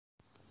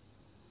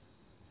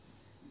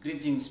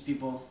Greetings,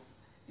 people.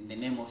 In the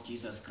name of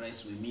Jesus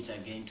Christ, we meet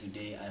again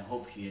today. I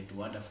hope you had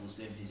wonderful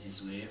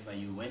services wherever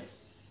you were.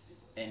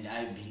 And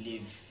I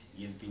believe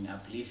you've been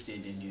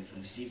uplifted and you've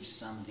received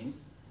something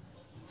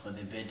for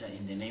the better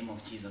in the name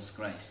of Jesus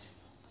Christ.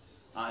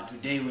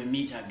 Today we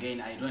meet again.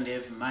 I don't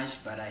have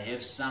much, but I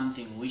have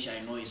something which I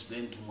know is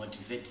going to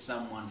motivate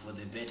someone for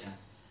the better.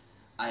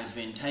 I've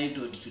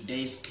entitled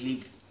today's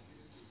clip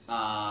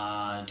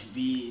to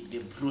be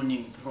the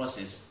pruning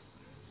process.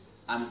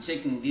 I'm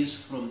taking this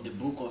from the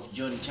book of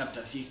John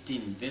chapter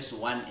 15 verse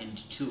 1 and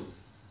 2.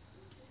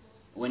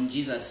 When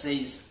Jesus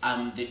says,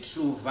 I'm the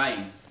true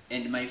vine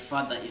and my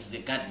Father is the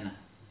gardener.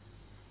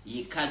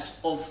 He cuts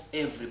off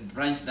every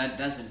branch that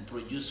doesn't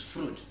produce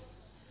fruit.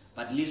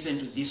 But listen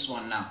to this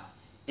one now.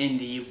 And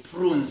he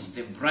prunes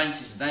the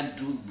branches that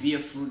do bear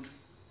fruit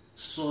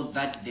so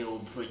that they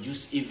will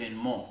produce even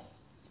more.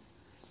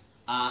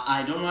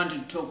 I don't want to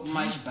talk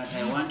much, but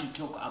I want to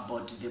talk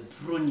about the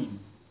pruning.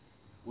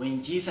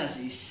 When Jesus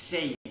is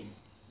saying,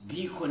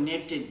 be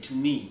connected to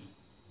me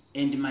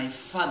and my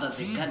Father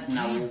the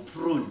gardener will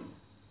prune.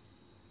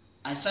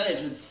 I started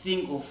to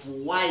think of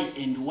why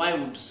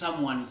would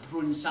someone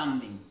prune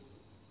something.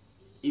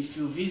 If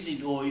you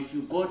visit or if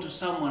you go to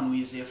someone who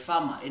is a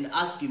farmer and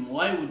ask him,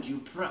 why would you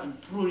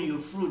prune your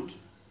fruit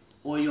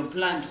or your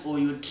plant or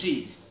your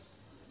trees?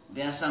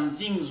 There are some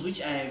things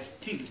which I have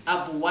picked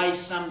up why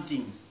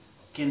something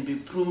can be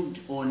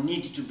pruned or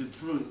need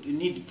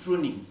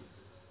pruning.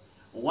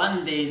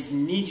 One, there is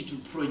need to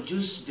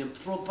produce the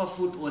proper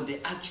fruit or the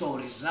actual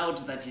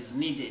result that is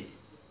needed.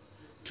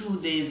 Two,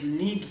 there is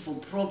need for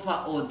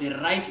proper or the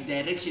right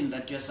direction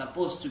that you are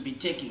supposed to be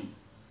taking.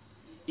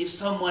 If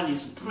someone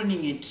is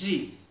pruning a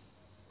tree,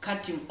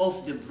 cutting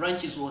off the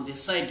branches or the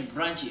side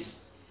branches,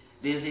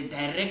 there's a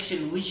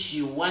direction which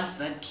he wants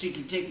that tree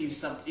to take.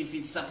 If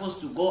it's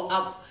supposed to go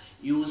up,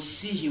 you will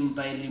see him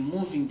by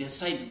removing the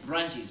side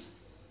branches.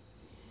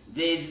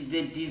 There's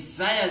the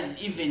desired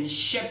even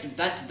shape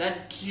that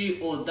that tree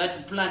or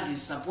that plant is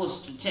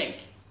supposed to take.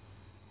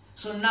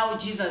 So now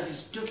Jesus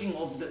is talking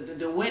of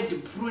the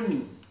word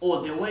pruning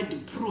or the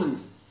word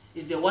prunes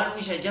is the one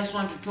which I just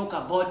want to talk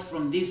about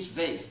from this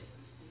verse.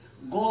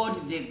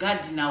 God the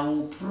gardener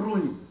will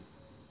prune.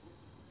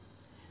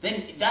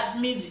 Then that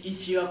means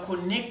if you are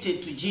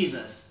connected to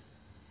Jesus,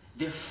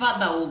 the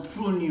Father will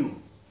prune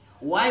you.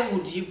 Why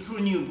would he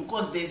prune you?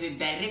 Because there's a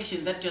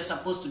direction that you're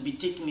supposed to be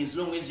taking as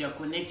long as you're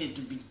connected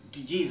to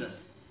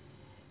Jesus.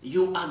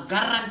 You are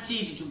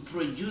guaranteed to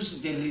produce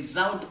the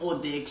result or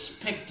the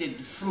expected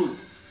fruit.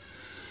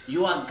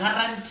 You are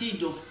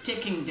guaranteed of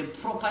taking the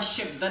proper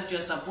shape that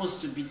you're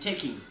supposed to be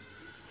taking.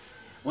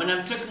 When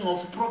I'm talking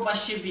of proper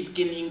shape, it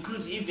can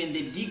include even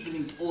the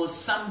dignity or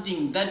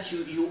something that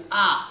you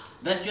are,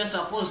 that you're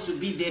supposed to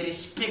be, the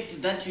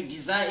respect that you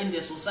desire in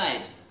the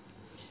society.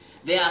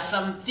 There are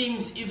some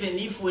things, even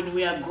if when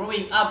we are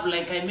growing up,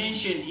 like I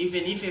mentioned,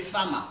 even if a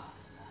farmer,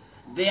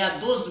 there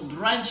are those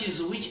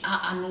branches which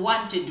are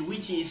unwanted,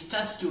 which he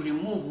starts to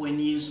remove when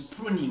he is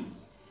pruning.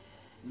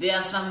 There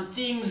are some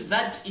things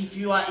that if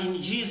you are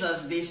in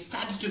Jesus, they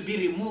start to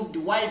be removed.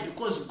 Why?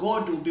 Because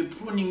God will be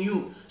pruning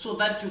you so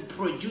that you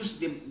produce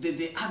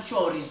the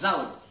actual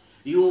result.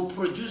 You will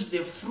produce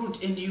the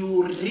fruit and you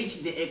will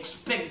reach the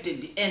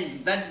expected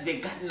end that the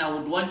gardener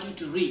would want you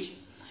to reach.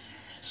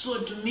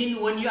 So to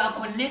mean when you are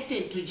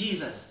connected to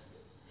Jesus,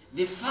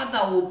 the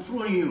Father will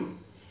prune you.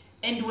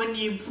 And when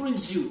he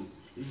prunes you,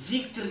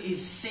 victory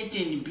is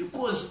certain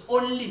because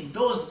only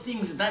those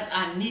things that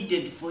are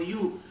needed for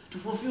you to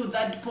fulfill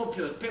that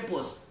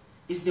purpose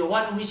is the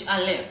one which are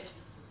left.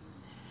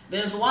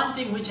 There's one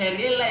thing which I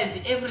realize,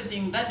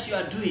 everything that you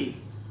are doing,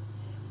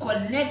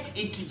 connect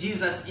it to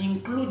Jesus,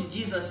 include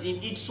Jesus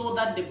in it so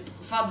that the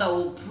Father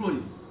will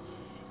prune.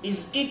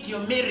 Is it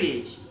your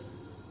marriage?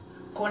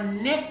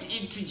 Connect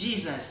it to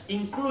Jesus,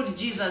 include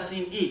Jesus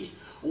in it.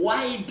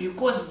 Why?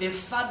 Because the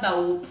Father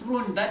will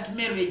prune that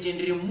marriage and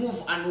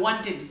remove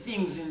unwanted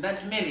things in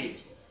that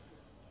marriage.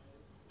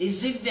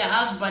 Is it the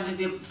husband?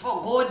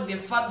 For God the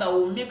Father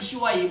will make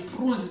sure he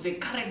prunes the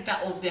character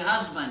of the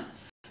husband.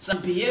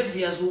 Some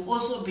behaviors will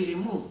also be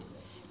removed.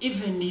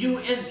 Even you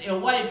as a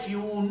wife,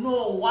 you will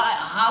know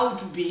how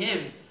to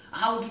behave,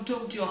 how to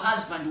talk to your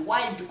husband.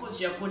 Why? Because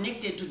you are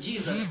connected to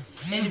Jesus.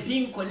 And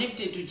being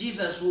connected to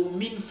Jesus will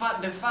mean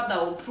the Father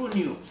will prune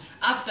you.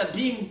 After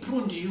being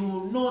pruned, you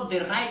will know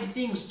the right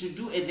things to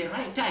do at the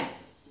right time.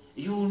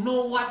 You will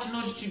know what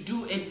not to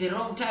do at the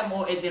wrong time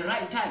or at the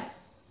right time.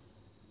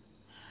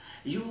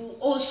 You will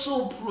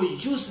also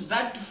produce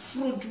that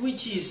fruit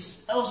which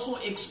is also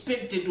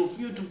expected of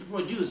you to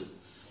produce.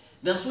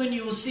 That's when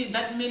you will see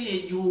that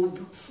marriage, you will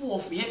be full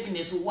of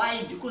happiness.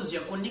 Why? Because you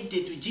are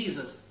connected to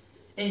Jesus.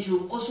 And you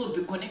will also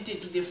be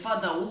connected to the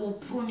Father who will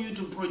prune you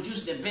to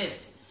produce the best.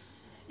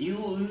 You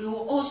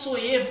will also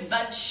have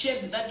that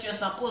shape that you're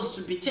supposed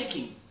to be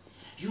taking.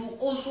 You will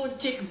also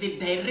take the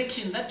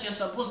direction that you're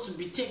supposed to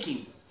be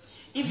taking.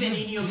 Even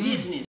in your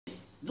business,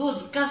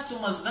 those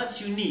customers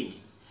that you need,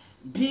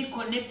 be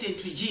connected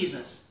to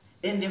Jesus.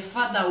 And the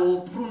Father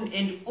will prune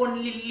and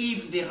only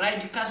leave the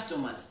right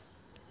customers.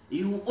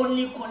 He will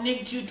only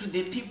connect you to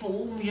the people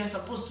whom you are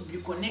supposed to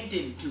be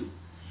connected to.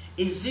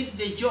 Is it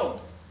the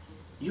job?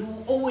 You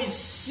will always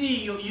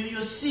see, your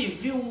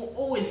CV will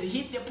always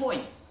hit the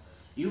point.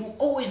 You will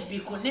always be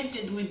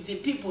connected with the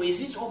people.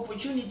 Is it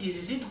opportunities?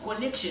 Is it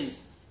connections?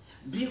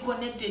 Be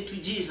connected to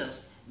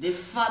Jesus. The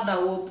Father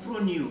will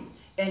prune you,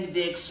 and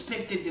the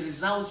expected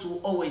results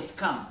will always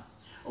come.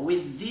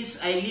 With this,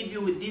 I leave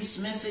you with this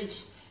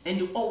message, and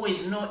you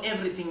always know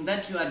everything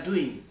that you are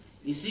doing.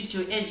 Is it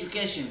your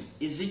education?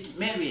 Is it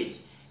marriage?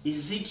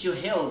 Is it your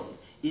health?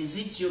 Is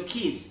it your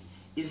kids?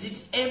 Is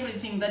it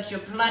everything that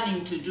you're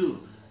planning to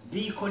do?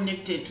 Be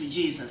connected to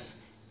Jesus,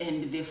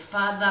 and the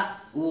Father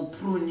will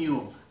prune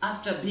you.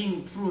 After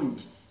being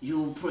pruned, you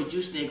will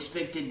produce the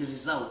expected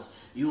results.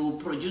 You will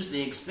produce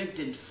the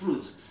expected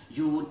fruits.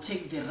 You will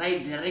take the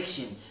right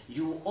direction.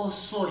 You will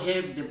also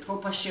have the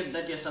proper shape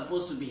that you're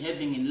supposed to be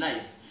having in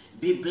life.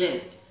 Be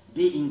blessed.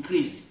 Be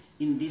increased.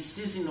 In this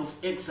season of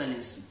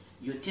excellence,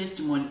 your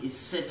testimony is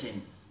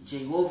certain.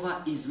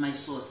 Jehovah is my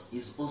source,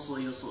 is also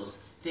your source.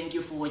 Thank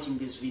you for watching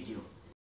this video.